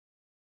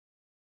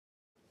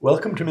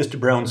Welcome to Mr.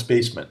 Brown's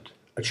Basement,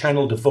 a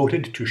channel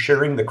devoted to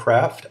sharing the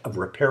craft of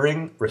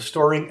repairing,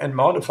 restoring, and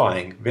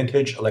modifying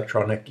vintage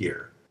electronic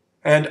gear,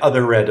 and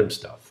other random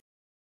stuff.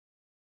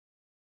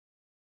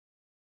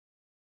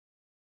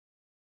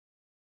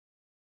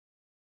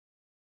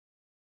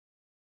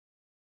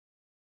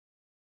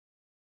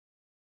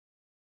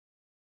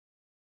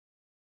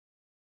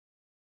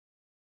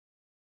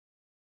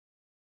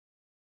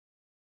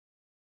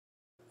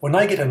 When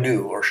I get a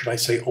new, or should I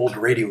say old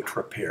radio to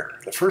repair,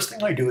 the first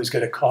thing I do is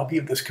get a copy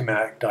of the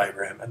schematic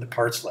diagram and the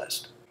parts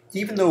list.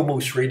 Even though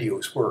most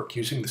radios work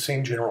using the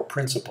same general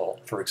principle,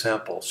 for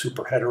example,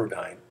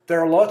 superheterodyne, there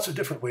are lots of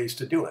different ways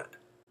to do it.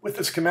 With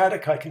the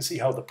schematic, I can see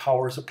how the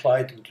power is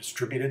applied and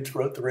distributed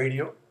throughout the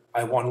radio.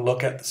 I want to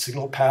look at the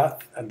signal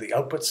path and the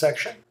output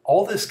section.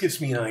 All this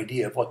gives me an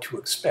idea of what to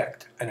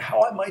expect and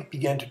how I might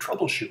begin to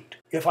troubleshoot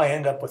if I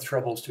end up with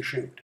troubles to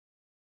shoot.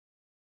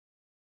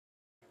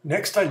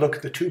 Next, I look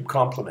at the tube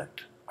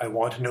complement. I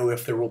want to know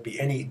if there will be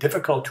any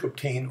difficult to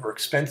obtain or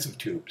expensive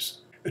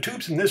tubes. The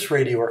tubes in this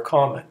radio are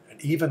common, and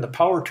even the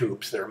power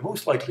tubes that are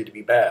most likely to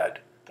be bad,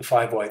 the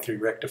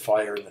 5Y3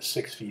 rectifier and the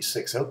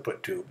 6V6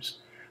 output tubes,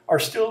 are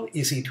still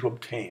easy to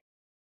obtain.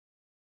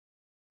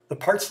 The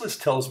parts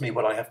list tells me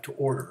what I have to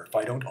order if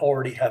I don't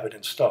already have it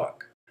in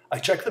stock. I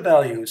check the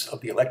values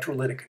of the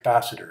electrolytic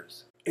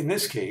capacitors, in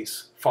this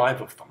case,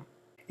 5 of them.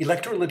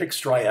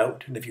 Electrolytics dry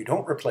out, and if you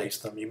don't replace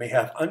them, you may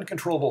have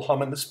uncontrollable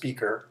hum in the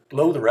speaker,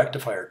 blow the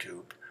rectifier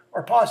tube,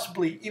 or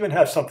possibly even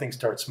have something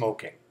start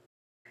smoking.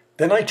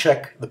 Then I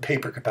check the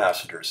paper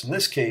capacitors. In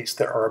this case,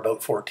 there are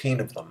about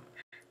 14 of them.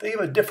 They have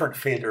a different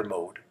failure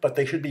mode, but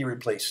they should be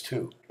replaced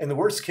too. In the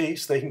worst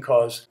case, they can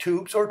cause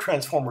tubes or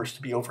transformers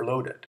to be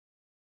overloaded.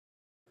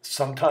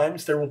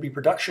 Sometimes there will be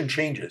production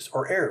changes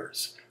or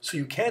errors, so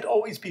you can't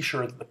always be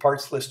sure that the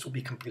parts list will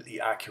be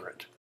completely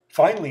accurate.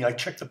 Finally, I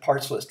check the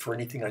parts list for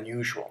anything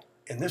unusual.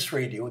 In this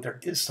radio, there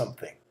is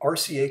something.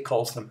 RCA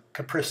calls them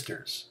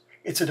capristors.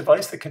 It's a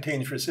device that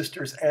contains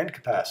resistors and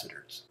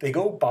capacitors. They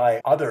go by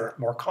other,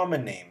 more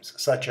common names,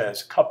 such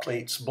as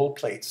couplates, bull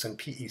plates, and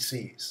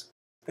PECs.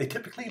 They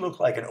typically look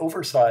like an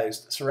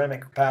oversized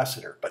ceramic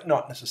capacitor, but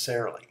not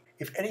necessarily.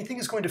 If anything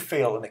is going to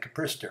fail in a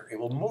capristor,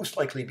 it will most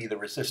likely be the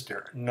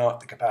resistor,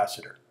 not the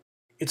capacitor.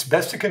 It's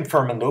best to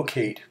confirm and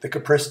locate the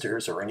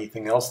capristors, or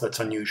anything else that's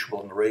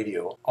unusual in the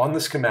radio, on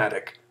the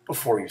schematic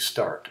before you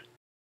start.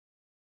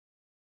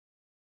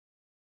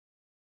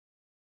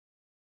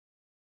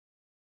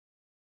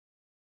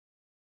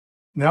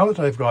 Now that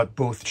I've got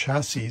both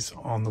chassis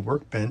on the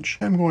workbench,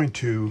 I'm going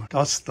to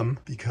dust them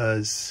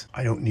because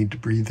I don't need to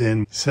breathe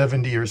in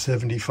 70 or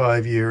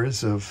 75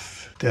 years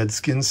of dead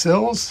skin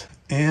cells,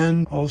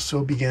 and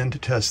also begin to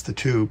test the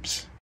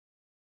tubes.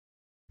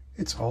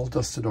 It's all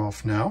dusted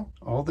off now.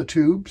 All the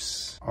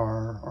tubes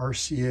are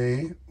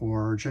RCA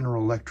or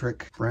General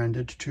Electric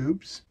branded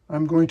tubes.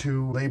 I'm going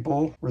to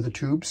label where the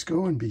tubes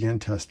go and begin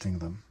testing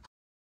them.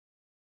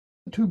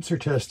 The tubes are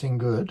testing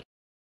good.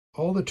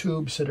 All the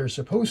tubes that are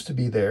supposed to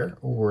be there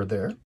were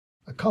there.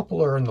 A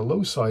couple are on the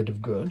low side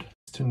of good.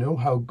 To know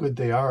how good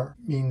they are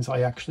means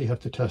I actually have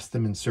to test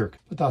them in circuit,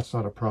 but that's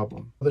not a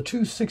problem. The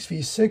two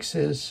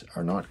 6V6s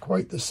are not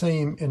quite the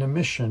same in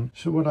emission,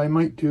 so what I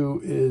might do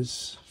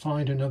is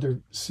find another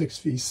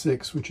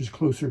 6V6 which is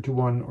closer to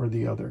one or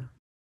the other.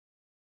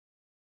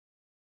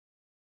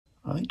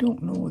 I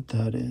don't know what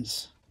that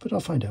is, but I'll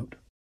find out.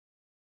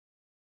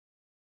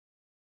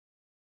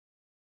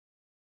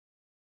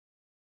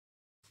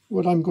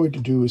 What I'm going to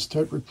do is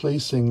start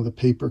replacing the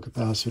paper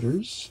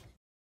capacitors.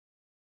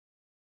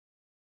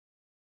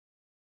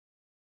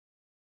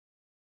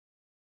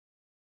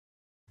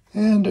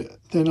 And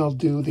then I'll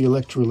do the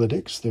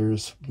electrolytics.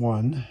 There's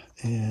one,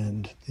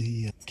 and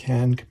the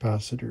can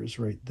capacitors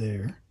right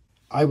there.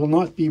 I will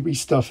not be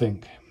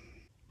restuffing,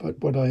 but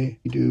what I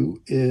do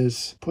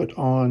is put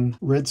on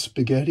red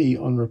spaghetti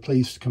on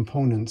replaced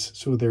components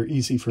so they're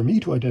easy for me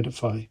to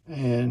identify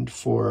and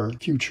for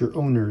future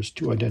owners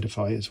to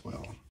identify as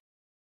well.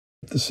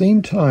 At the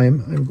same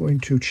time, I'm going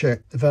to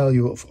check the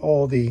value of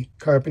all the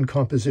carbon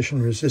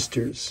composition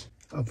resistors,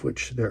 of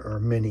which there are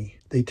many.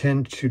 They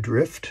tend to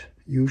drift,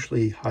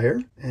 usually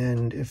higher,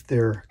 and if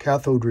they're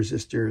cathode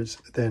resistors,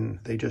 then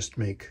they just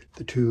make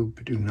the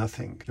tube do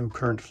nothing, no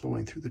current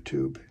flowing through the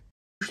tube.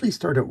 Usually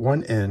start at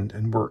one end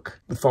and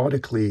work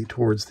methodically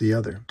towards the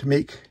other. To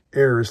make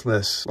errors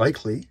less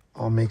likely,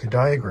 I'll make a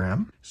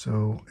diagram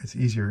so it's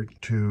easier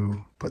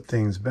to put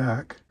things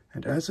back.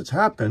 And as it's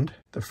happened,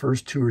 the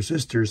first two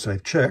resistors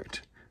I've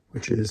checked,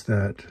 which is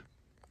that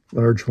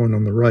large one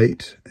on the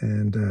right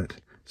and that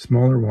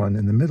smaller one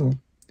in the middle,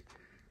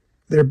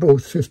 they're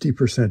both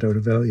 50% out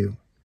of value.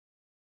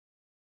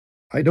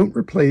 I don't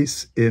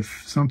replace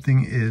if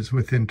something is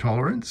within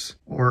tolerance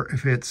or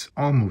if it's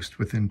almost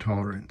within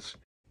tolerance.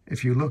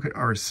 If you look at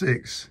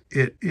R6,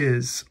 it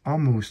is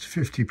almost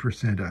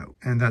 50% out,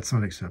 and that's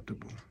not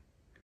acceptable.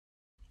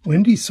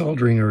 When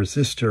desoldering a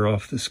resistor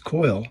off this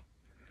coil,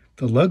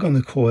 the lug on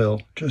the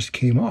coil just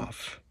came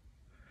off.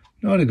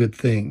 Not a good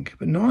thing,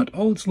 but not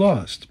all it's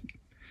lost.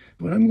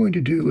 What I'm going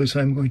to do is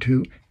I'm going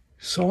to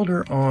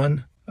solder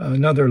on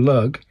another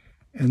lug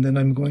and then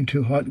I'm going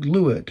to hot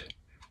glue it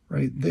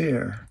right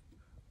there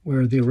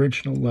where the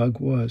original lug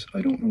was.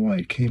 I don't know why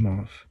it came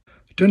off.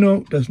 Don't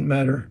know, doesn't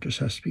matter, just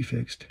has to be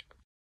fixed.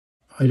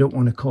 I don't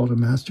want to call it a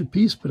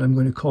masterpiece, but I'm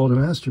going to call it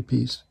a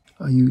masterpiece.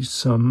 I used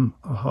some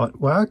hot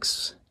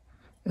wax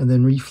and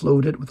then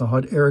reflowed it with a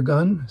hot air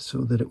gun so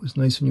that it was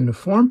nice and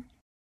uniform.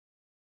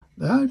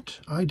 That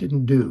I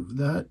didn't do.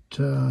 That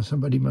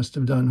somebody must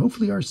have done.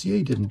 Hopefully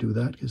RCA didn't do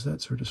that because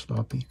that's sort of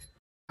sloppy.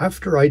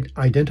 After I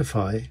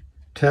identify,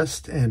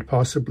 test, and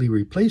possibly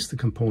replace the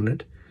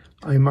component,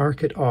 I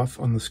mark it off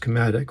on the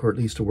schematic, or at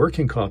least a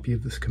working copy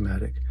of the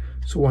schematic,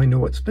 so I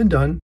know it's been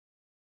done.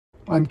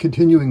 I'm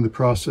continuing the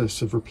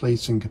process of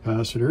replacing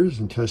capacitors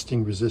and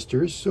testing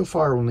resistors. So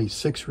far only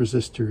 6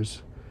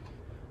 resistors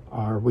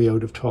are way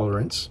out of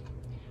tolerance.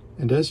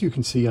 And as you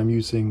can see, I'm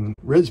using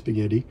red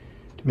spaghetti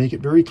to make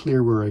it very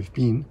clear where I've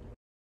been.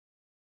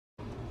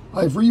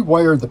 I've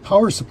rewired the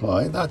power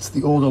supply. That's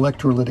the old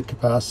electrolytic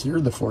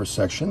capacitor, the 4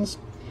 sections.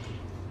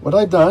 What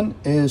I've done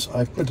is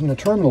I've put in a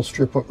terminal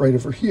strip up right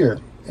over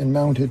here and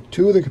mounted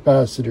 2 of the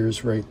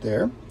capacitors right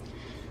there.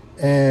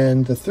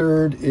 And the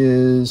third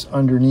is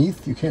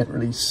underneath. You can't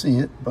really see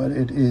it, but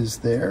it is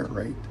there,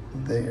 right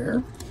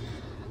there.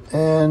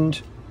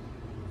 And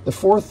the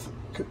 4th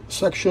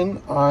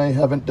section I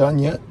haven't done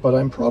yet, but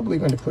I'm probably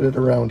going to put it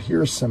around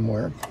here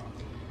somewhere.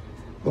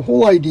 The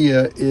whole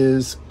idea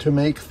is to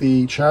make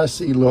the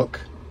chassis look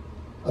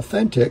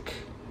authentic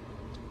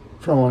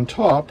from on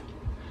top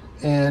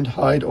and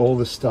hide all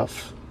the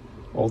stuff,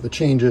 all the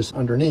changes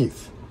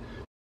underneath.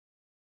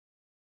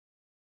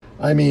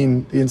 I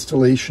mean the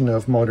installation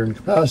of modern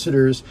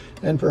capacitors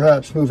and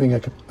perhaps moving a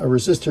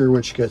resistor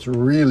which gets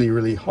really,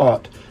 really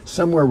hot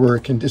somewhere where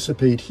it can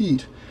dissipate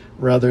heat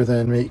rather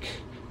than make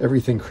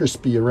everything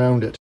crispy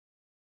around it.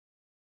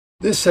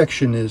 This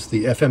section is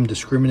the FM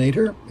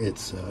discriminator.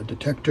 It's a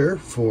detector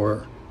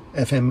for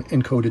FM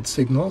encoded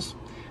signals,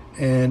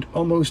 and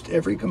almost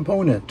every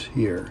component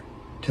here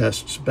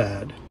tests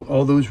bad.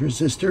 All those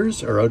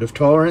resistors are out of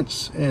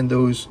tolerance, and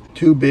those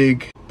 2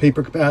 big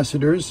paper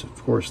capacitors,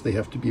 of course, they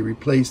have to be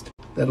replaced.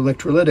 That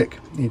electrolytic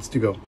needs to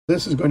go.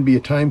 This is going to be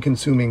a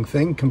time-consuming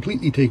thing,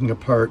 completely taking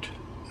apart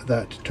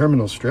that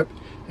terminal strip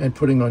and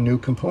putting on new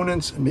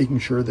components and making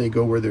sure they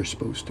go where they're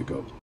supposed to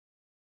go.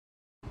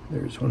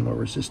 There's one more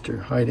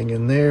resistor hiding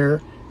in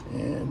there,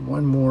 and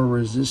one more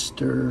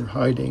resistor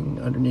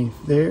hiding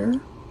underneath there.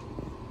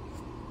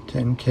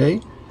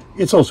 10K.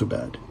 It's also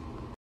bad.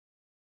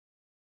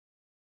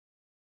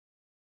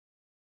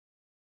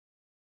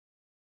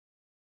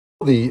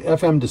 The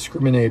FM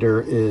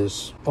discriminator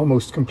is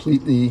almost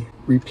completely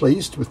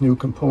replaced with new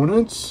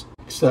components,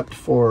 except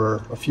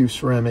for a few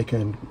ceramic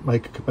and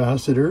mica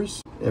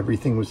capacitors.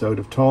 Everything was out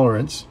of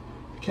tolerance.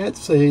 I can't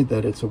say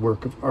that it's a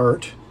work of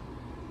art.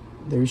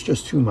 There's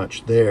just too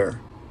much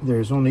there.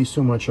 There's only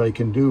so much I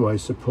can do, I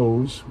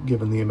suppose,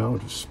 given the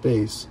amount of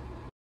space.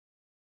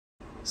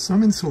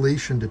 Some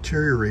insulation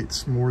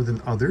deteriorates more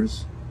than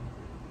others.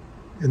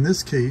 In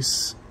this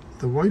case,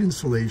 the white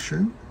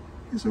insulation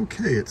is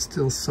okay. It's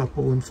still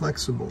supple and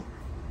flexible.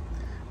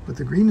 But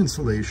the green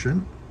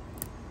insulation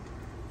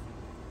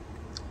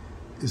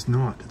is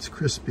not. It's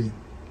crispy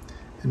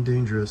and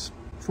dangerous.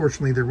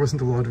 Fortunately, there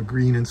wasn't a lot of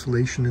green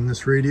insulation in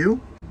this radio,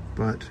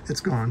 but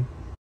it's gone.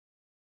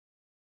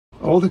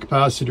 All the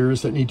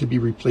capacitors that need to be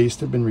replaced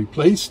have been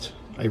replaced.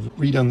 I've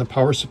redone the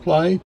power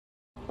supply.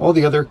 All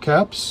the other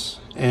caps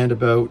and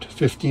about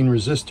 15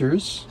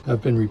 resistors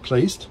have been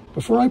replaced.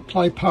 Before I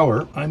apply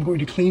power, I'm going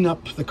to clean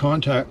up the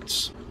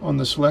contacts on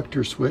the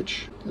selector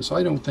switch, because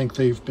I don't think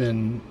they've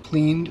been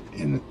cleaned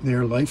in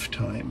their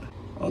lifetime.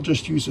 I'll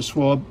just use a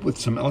swab with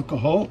some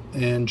alcohol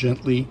and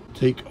gently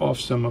take off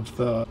some of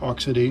the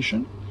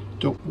oxidation.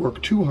 Don't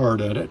work too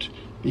hard at it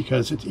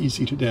because it's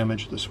easy to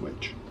damage the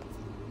switch.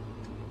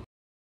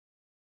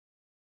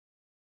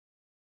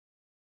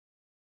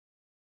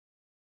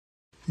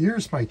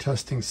 Here's my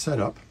testing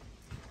setup.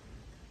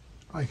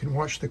 I can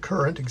watch the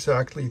current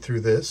exactly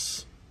through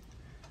this.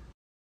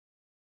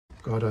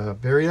 Got a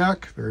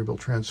variac, variable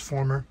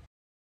transformer.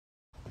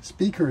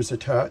 Speaker is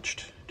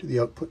attached to the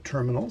output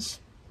terminals.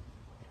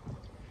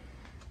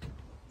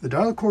 The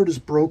dial cord is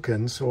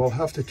broken, so I'll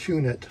have to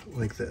tune it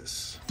like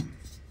this.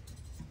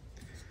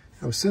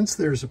 Now, since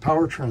there's a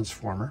power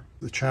transformer,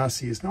 the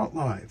chassis is not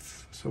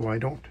live, so I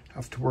don't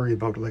have to worry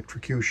about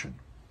electrocution.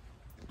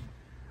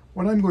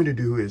 What I'm going to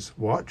do is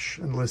watch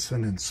and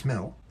listen and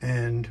smell,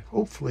 and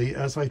hopefully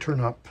as I turn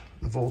up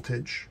the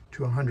voltage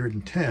to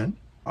 110,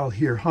 I'll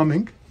hear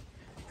humming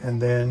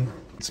and then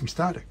some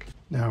static.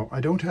 Now,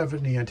 I don't have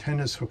any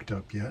antennas hooked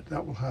up yet.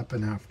 That will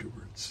happen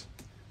afterwards,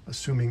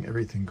 assuming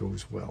everything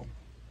goes well.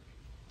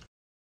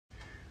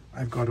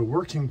 I've got a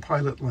working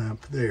pilot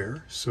lamp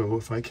there, so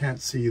if I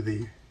can't see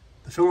the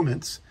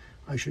filaments,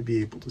 I should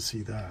be able to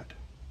see that.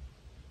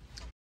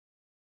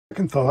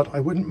 Second thought,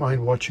 I wouldn't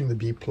mind watching the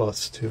B+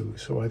 too.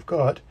 So I've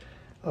got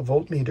a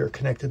voltmeter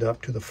connected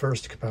up to the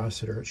first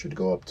capacitor. It should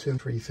go up to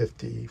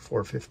 350,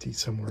 450,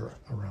 somewhere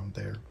around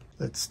there.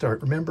 Let's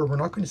start. Remember, we're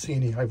not going to see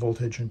any high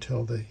voltage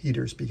until the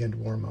heaters begin to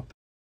warm up.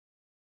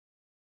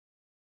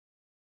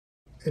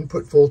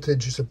 Input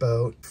voltage is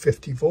about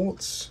 50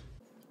 volts.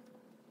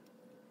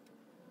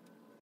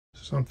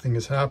 Something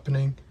is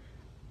happening.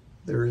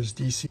 There is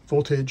DC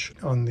voltage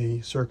on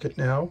the circuit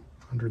now,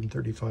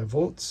 135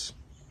 volts.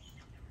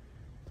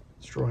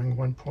 It's drawing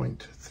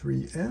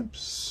 1.3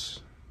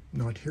 amps.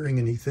 Not hearing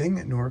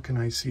anything, nor can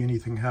I see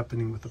anything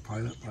happening with the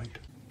pilot light.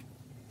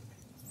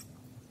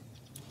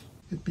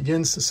 It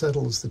begins to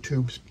settle as the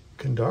tubes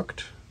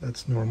conduct.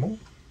 That's normal.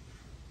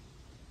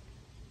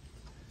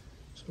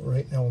 So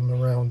right now I'm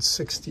around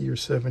 60 or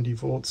 70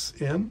 volts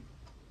in.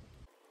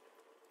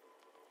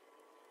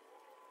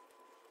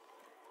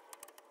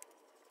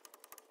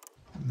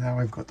 Now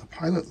I've got the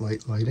pilot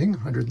light lighting,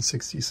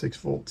 166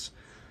 volts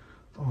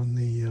on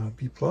the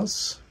B+.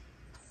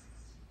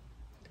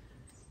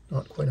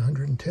 Not quite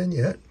 110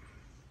 yet.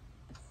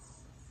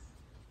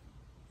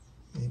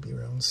 Maybe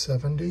around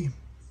 70.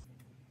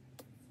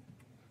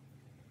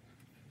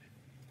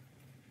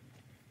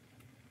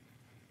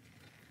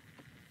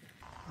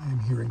 I'm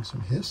hearing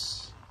some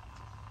hiss.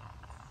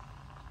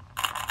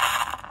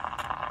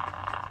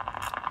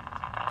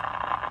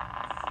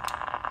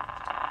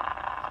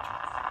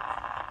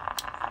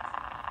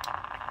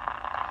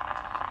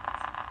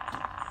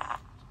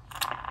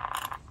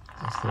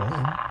 That's the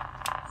line.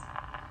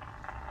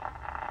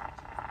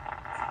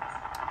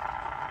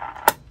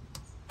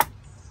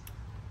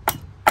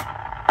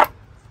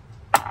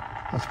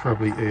 That's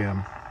probably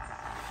AM.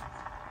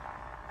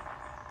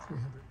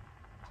 300.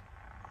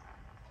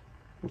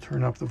 We'll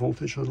turn up the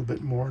voltage a little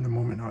bit more in a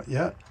moment, not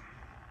yet.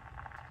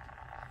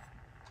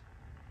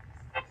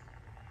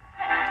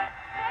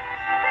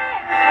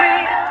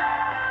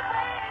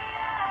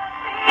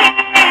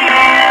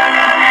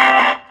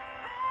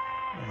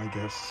 Well, I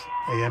guess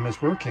AM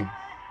is working.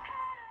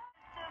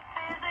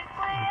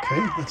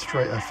 Okay, let's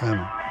try FM,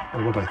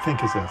 or what I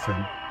think is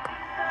FM.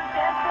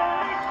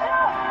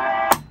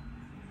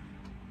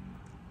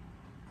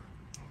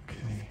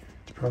 Okay,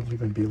 it's probably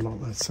going to be a lot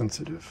less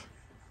sensitive.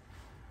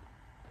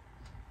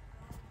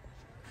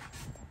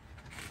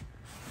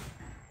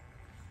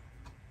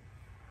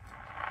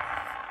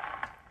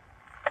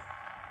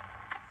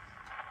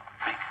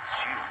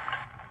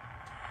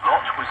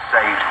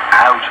 Saved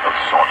out of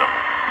Sodom,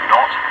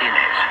 not in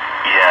it.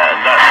 Yeah,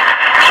 and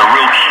that's a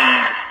real key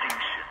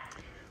distinction.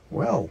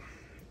 Well,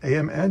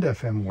 AM and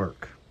FM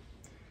work.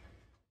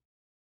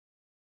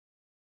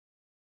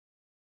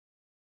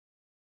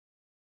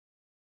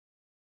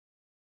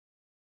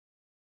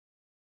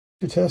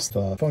 To test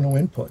the phono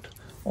input,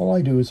 all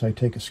I do is I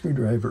take a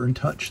screwdriver and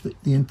touch the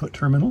input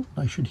terminal.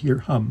 I should hear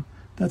hum.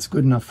 That's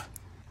good enough.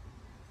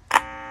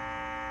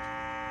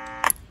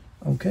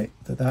 Okay,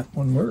 that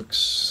one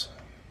works.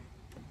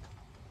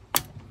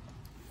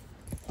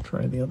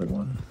 Try the other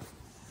one.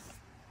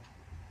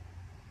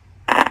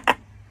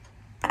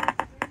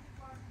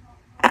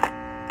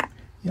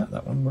 Yeah,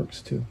 that one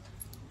works too.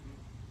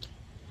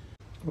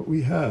 What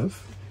we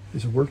have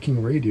is a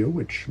working radio,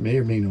 which may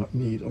or may not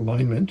need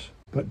alignment,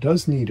 but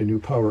does need a new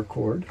power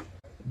cord,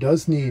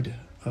 does need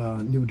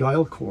a new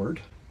dial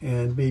cord,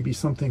 and maybe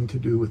something to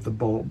do with the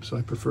bulbs.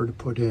 I prefer to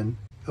put in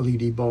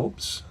LED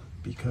bulbs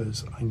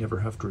because I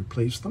never have to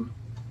replace them.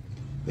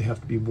 They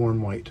have to be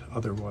warm white,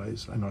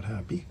 otherwise I'm not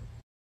happy.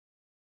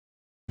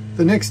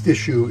 The next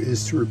issue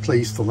is to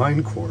replace the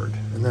line cord,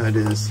 and that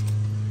is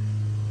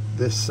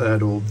this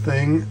sad old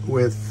thing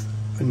with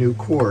a new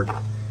cord.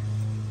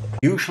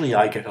 Usually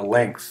I get a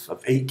length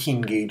of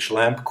 18 gauge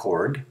lamp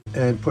cord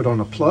and put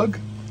on a plug,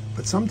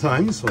 but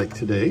sometimes, like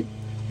today,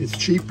 it's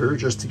cheaper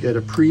just to get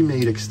a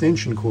pre-made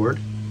extension cord,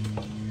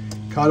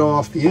 cut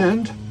off the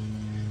end,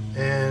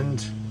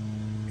 and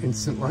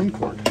instant line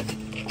cord.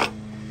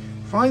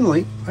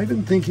 Finally, I've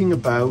been thinking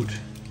about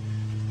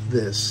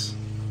this.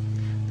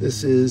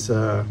 This is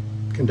a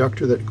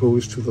conductor that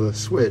goes to the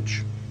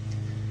switch.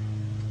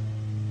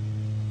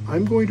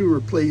 I'm going to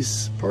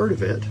replace part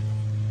of it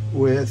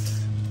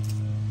with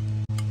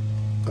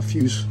a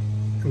fuse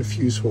and a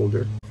fuse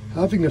holder.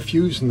 Having a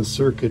fuse in the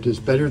circuit is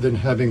better than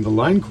having the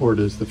line cord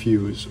as the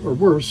fuse, or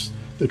worse,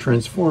 the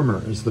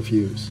transformer as the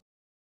fuse.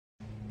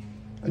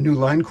 A new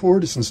line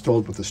cord is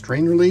installed with a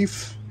strain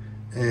relief,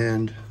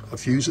 and a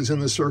fuse is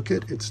in the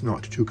circuit. It's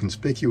not too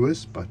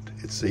conspicuous, but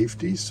it's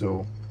safety,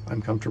 so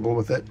I'm comfortable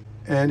with it.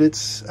 And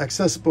it's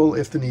accessible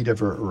if the need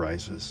ever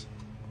arises.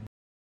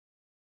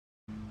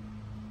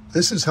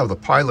 This is how the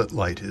pilot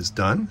light is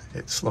done.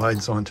 It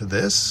slides onto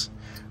this,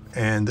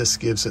 and this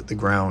gives it the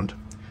ground.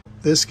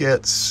 This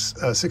gets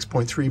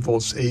 6.3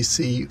 volts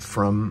AC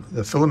from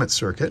the filament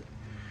circuit.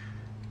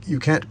 You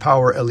can't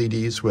power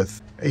LEDs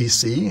with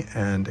AC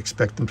and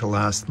expect them to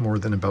last more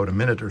than about a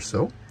minute or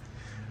so.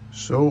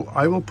 So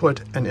I will put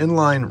an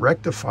inline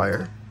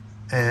rectifier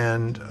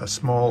and a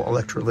small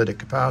electrolytic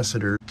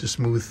capacitor to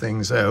smooth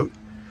things out,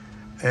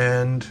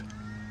 and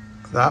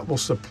that will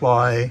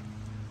supply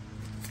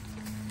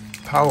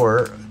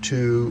power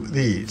to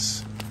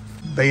these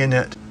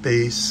bayonet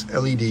base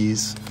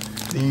LEDs.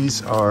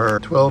 These are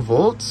 12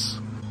 volts.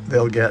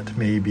 They'll get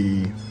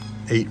maybe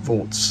 8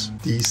 volts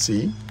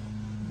DC,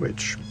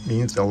 which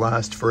means they'll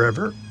last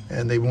forever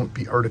and they won't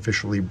be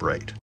artificially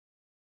bright.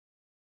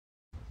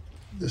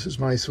 This is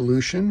my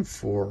solution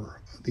for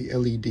the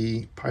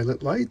LED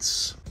pilot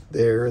lights.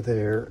 There,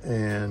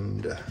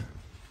 and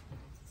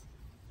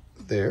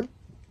there.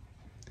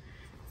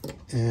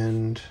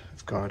 And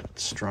I've got it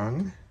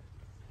strung.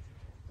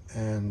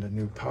 And a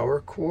new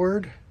power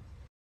cord.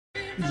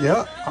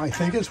 Yeah, I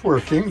think it's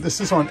working. This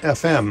is on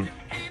FM,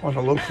 on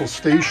a local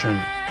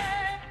station.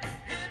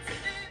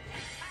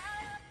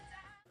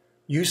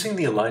 Using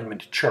the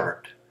alignment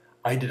chart,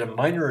 I did a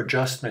minor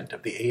adjustment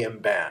of the AM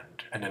band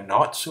and a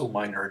not so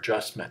minor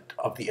adjustment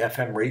of the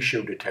FM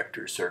ratio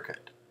detector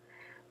circuit.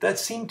 That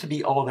seemed to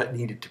be all that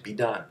needed to be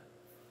done.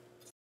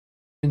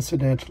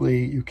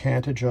 Incidentally, you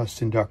can't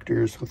adjust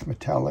inductors with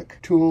metallic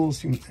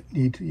tools. You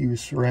need to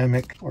use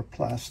ceramic or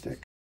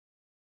plastic.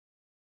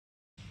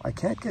 I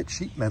can't get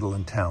sheet metal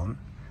in town,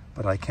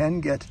 but I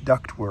can get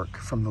ductwork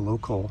from the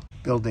local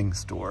building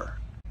store.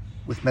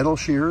 With metal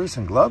shears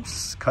and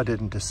gloves, cut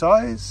it into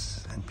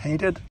size and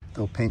paint it,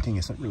 though painting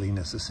isn't really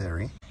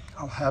necessary.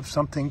 I'll have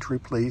something to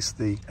replace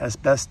the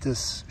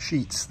asbestos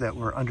sheets that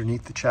were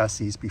underneath the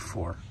chassis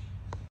before.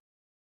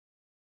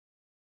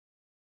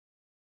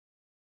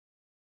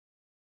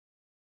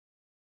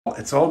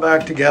 It's all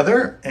back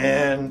together,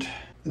 and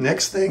the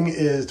next thing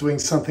is doing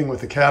something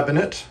with the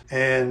cabinet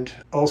and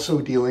also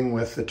dealing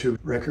with the two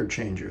record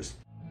changers.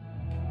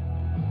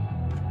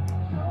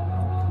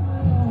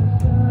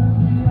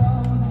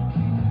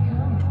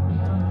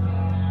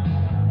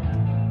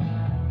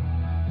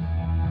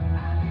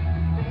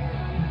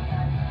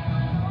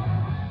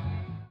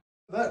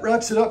 That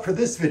wraps it up for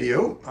this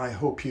video. I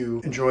hope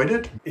you enjoyed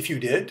it. If you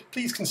did,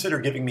 please consider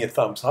giving me a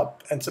thumbs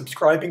up and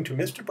subscribing to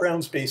Mr.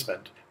 Brown's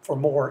Basement for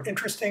more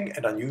interesting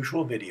and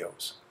unusual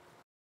videos.